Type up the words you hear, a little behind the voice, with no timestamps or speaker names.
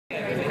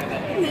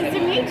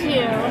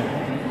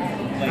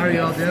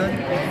y'all doing?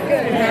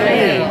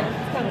 Good.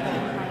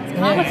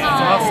 Comic-Con,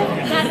 awesome.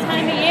 that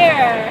time of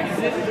year.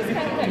 So we just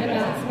got the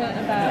announcement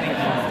about the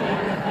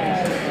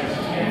casting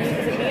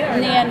of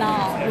Nia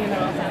Nall.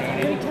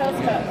 Can you tell us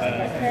about the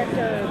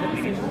character, the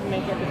decision to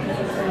make it, because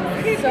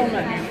it means so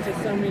much to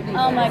so many people?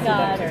 Oh my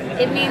God,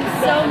 it means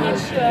so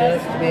much to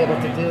us. To be able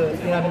to do it.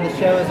 I mean, the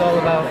show is all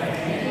about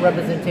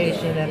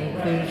representation and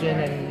inclusion,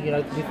 and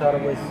we thought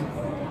it was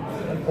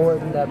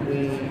important that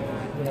we,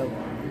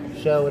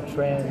 show a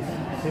trans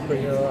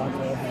superhero on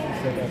television,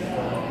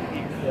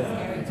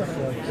 so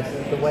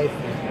that the way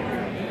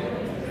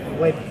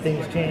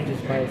things change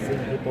is by seeing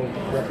people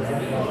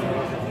represented on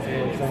television. So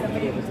we're excited to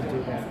be able to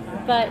do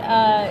that. But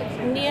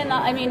Nia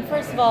Nall, I mean,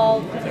 first of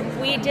all,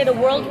 we did a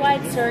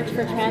worldwide search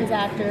for trans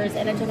actors,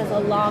 and it took us a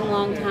long,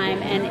 long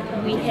time, and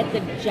we hit the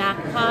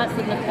jackpot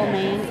with Nicole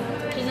Maines.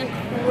 She's an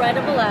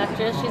incredible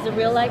actress. She's a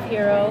real-life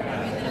hero.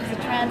 She's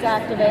a trans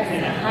activist,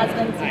 has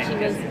been since she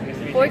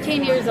was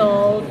 14 years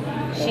old.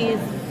 She's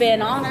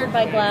been honored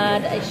by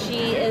GLAAD.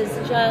 She is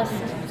just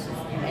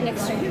an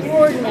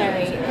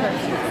extraordinary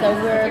person. So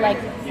we're like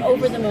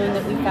over the moon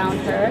that we found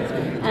her.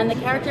 And the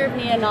character of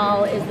Nia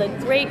Nall is the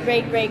great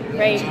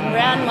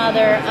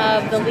grandmother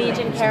of the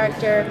Legion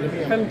character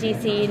from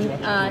DC,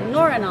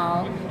 Nora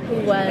Nall, who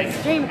was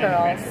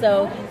Dreamgirl.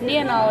 So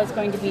Nia Nall is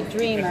going to be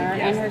Dreamer,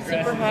 and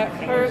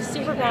her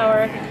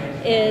superpower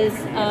is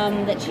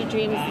that she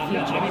dreams the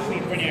future.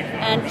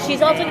 And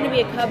she's also going to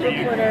be a cub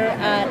reporter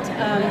at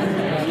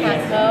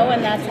Catco,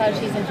 and that's how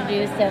she's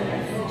introduced.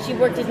 And she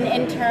worked as an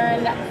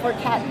intern for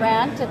Cat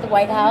Grant at the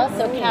White House,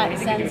 so Cat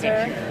sends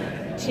her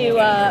to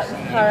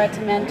Kara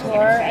to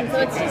mentor. And so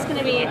it's just going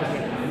to be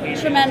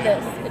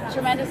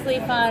tremendously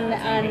fun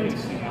and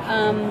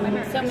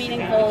so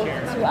meaningful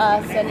to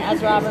us. And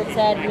as Robert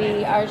said,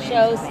 our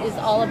show is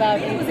all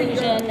about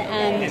inclusion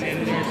and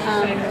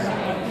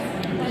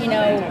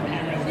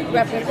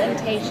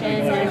representation,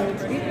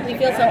 and we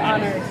feel so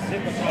honored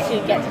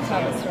to get to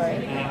tell the story.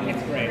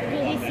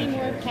 Will we see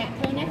more of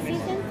Catco next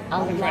season? A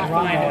lot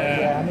more.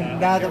 Yeah, I mean,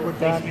 now that we're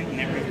done,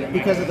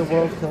 because of the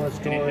World Killer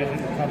story, we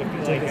kind of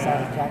take us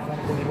out of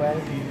Catco in a way.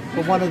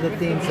 But one of the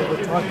themes that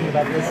we're talking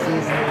about this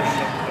season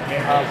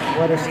is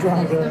what is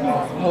stronger,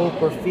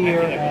 hope or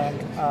fear, and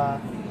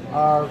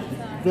our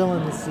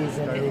villain this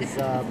season is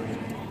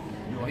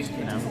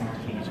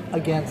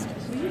against.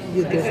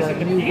 There's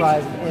a new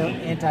rise of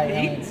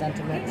anti-alien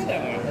sentiment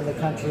in the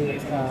country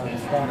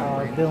that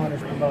our villain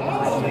is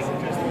promoting this season.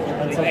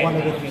 And so one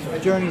of the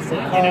journeys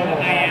that Kara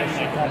will have is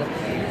she kind of,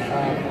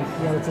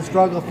 it's a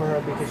struggle for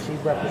her because she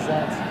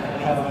represents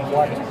kind of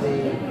what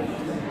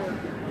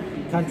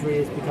the country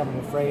is becoming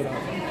afraid of.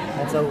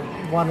 And so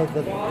one of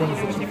the things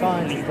that she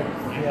finds is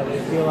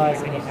that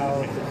realizing the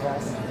power of the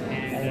press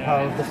and the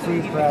power of the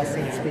free press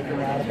and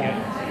speaking out about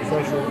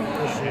social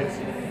issues.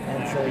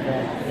 And so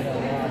that,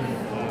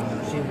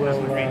 she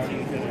will,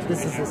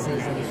 this is the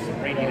season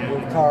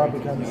where Kara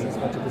becomes as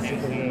much of a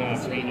superhero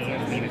as she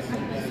is.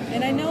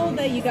 And I know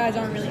that you guys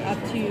aren't really up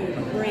to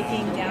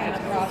breaking down the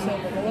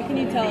crossover, but what can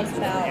you tell us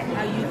about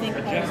how you think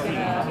Kara's going to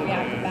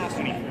react to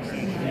Batman?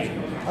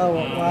 Oh,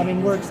 well, I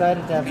mean, we're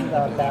excited to have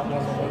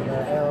Batwoman in the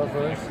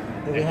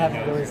Arrowverse, but we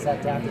haven't really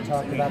sat down to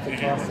talk about the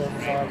crossover,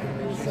 so I can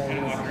really say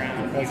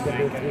it's going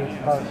to be a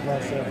 3-part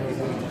crossover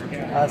with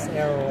us,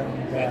 Arrow,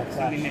 and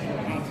Flash.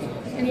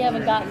 And you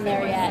haven't gotten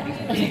there yet.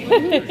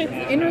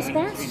 In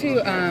response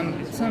to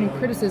some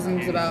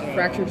criticisms about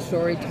fractured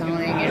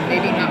storytelling and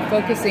maybe not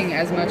focusing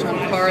as much on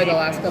Kara the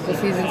last couple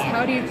seasons,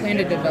 how do you plan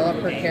to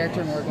develop her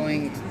character more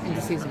going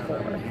into season 4?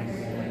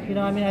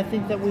 I mean, I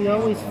think that we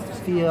always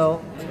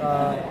feel,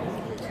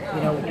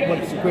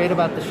 what's great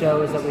about the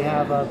show is that we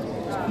have a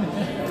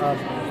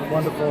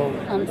wonderful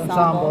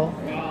ensemble.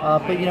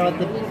 But at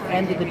the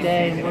end of the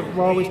day,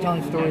 we're always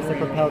telling stories that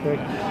propel the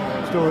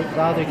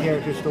other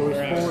characters' stories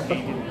forward. But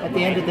at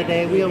the end of the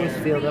day, we always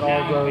feel that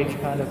all roads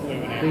kind of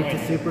lead to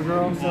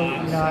Supergirl. So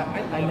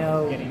I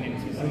know,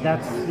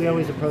 and we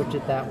always approach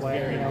it that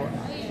way.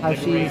 How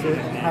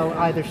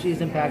either she's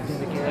impacting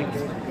the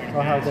characters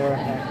or how they're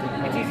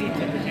impacting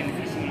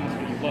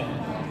her.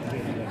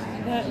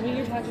 When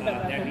you're talking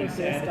about that whole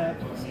stuff,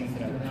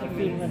 like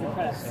freedom of the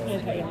press,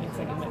 anti-alien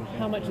sentiment,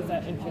 how much is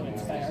that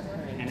influenced by our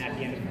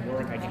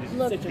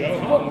current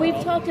situation? Look,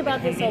 we've talked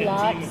about this a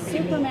lot.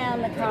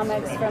 Superman, the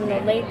comics from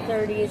the late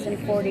 30s and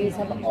 40s,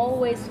 have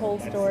always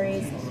told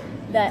stories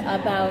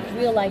about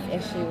real-life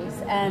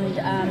issues. And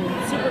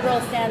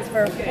Supergirl stands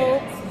for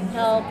hope,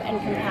 help, and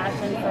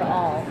compassion for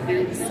all.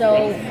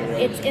 So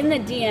it's in the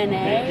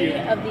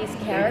DNA of these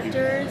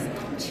characters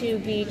to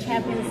be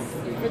champions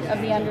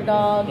of the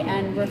underdog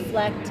and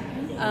reflect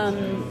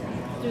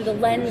through the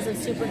lens of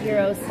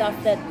superhero stuff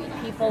that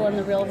people in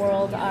the real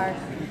world are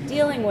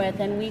dealing with.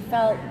 And we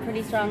felt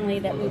pretty strongly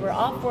that we were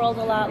off-world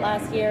a lot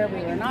last year.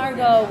 We were in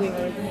Argo,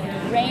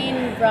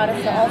 Rain brought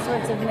us to all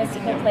sorts of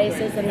mystical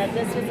places, and that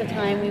this was a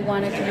time we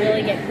wanted to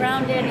really get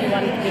grounded. We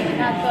wanted to be in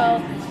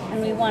Catco,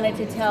 and we wanted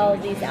to tell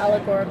these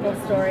allegorical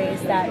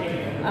stories that,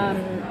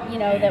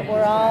 that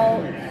we're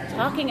all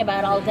talking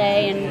about all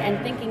day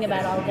and thinking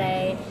about all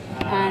day.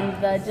 And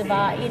the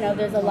divide,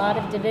 there's a lot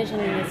of division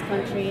in this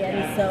country,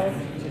 and so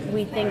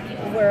we think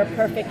we're a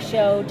perfect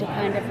show to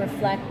kind of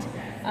reflect,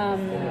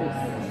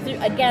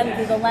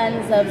 through the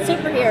lens of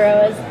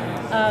superheroes,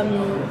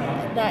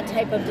 that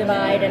type of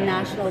divide in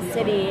National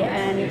City,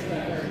 and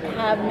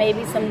have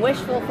maybe some wish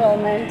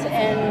fulfillment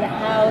in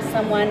how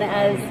someone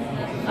as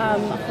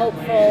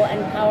hopeful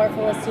and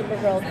powerful as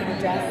Supergirl could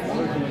address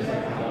them.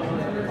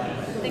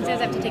 Thanks,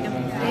 guys. I have to take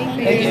them. Thank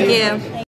you.